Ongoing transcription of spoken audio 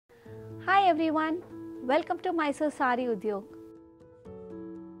Hi everyone, welcome to Mysore Saree Udyog.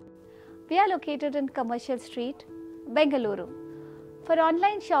 We are located in Commercial Street, Bengaluru. For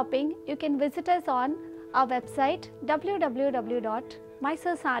online shopping, you can visit us on our website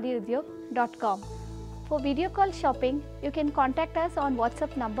www.mysoresareeudyog.com. For video call shopping, you can contact us on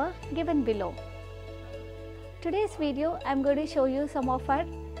WhatsApp number given below. Today's video, I am going to show you some of our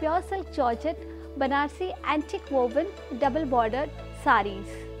pure silk Georgette Banarasi antique woven double bordered sarees,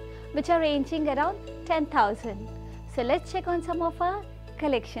 which are ranging around 10,000. So let's check on some of our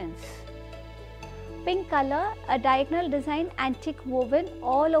collections. Pink color, a diagonal design antique woven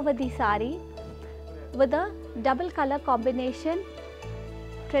all over the saree with a double color combination,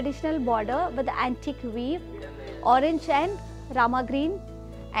 traditional border with the antique weave, orange and rama green,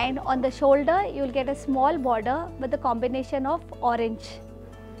 and on the shoulder you will get a small border with the combination of orange.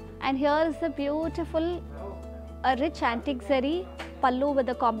 And here is the beautiful a rich antique zari pallu with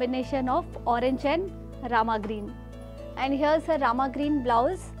a combination of orange and rama green. And here's a rama green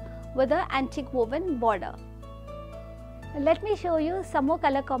blouse with a antique woven border. Let me show you some more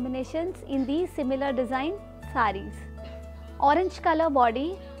color combinations in these similar design sarees. Orange color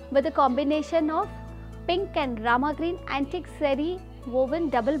body with a combination of pink and rama green antique zari woven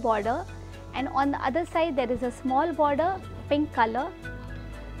double border, and on the other side there is a small border pink color.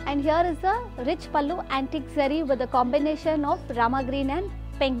 And here is the rich pallu antique zari with a combination of rama green and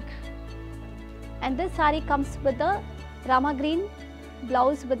pink. And this saree comes with the rama green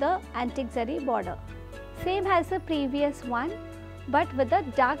blouse with the antique zari border. Same as the previous one, but with a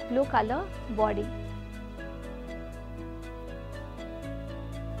dark blue color body.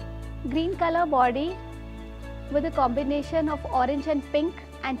 Green color body with a combination of orange and pink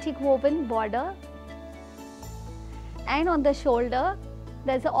antique woven border. And on the shoulder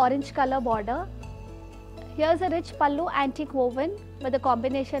there is a orange color border. Here is a rich pallu antique woven with a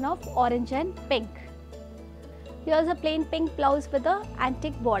combination of orange and pink. Here is a plain pink blouse with a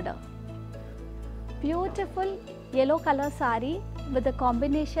antique border. Beautiful yellow color saree with a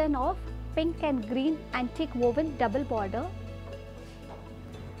combination of pink and green antique woven double border.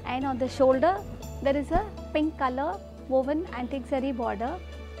 And on the shoulder there is a pink color woven antique zari border.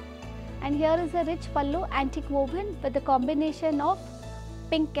 And here is a rich pallu antique woven with a combination of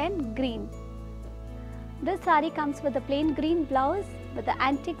pink and green. This saree comes with a plain green blouse with the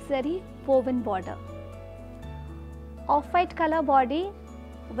antique zari woven border. Off-white color body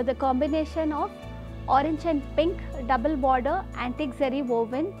with a combination of orange and pink double border antique zari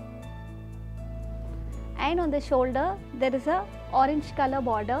woven. And on the shoulder there is a orange color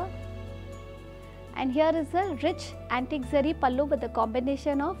border. And here is a rich antique zari pallu with a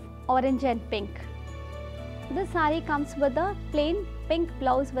combination of orange and pink. This saree comes with a plain pink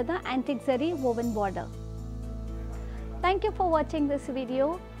blouse with the antique zari woven border. Thank you for watching this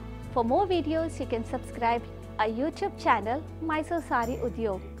video. For more videos, you can subscribe our YouTube channel Mysore Saree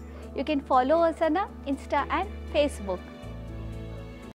Udyog. You can follow us on Insta and Facebook.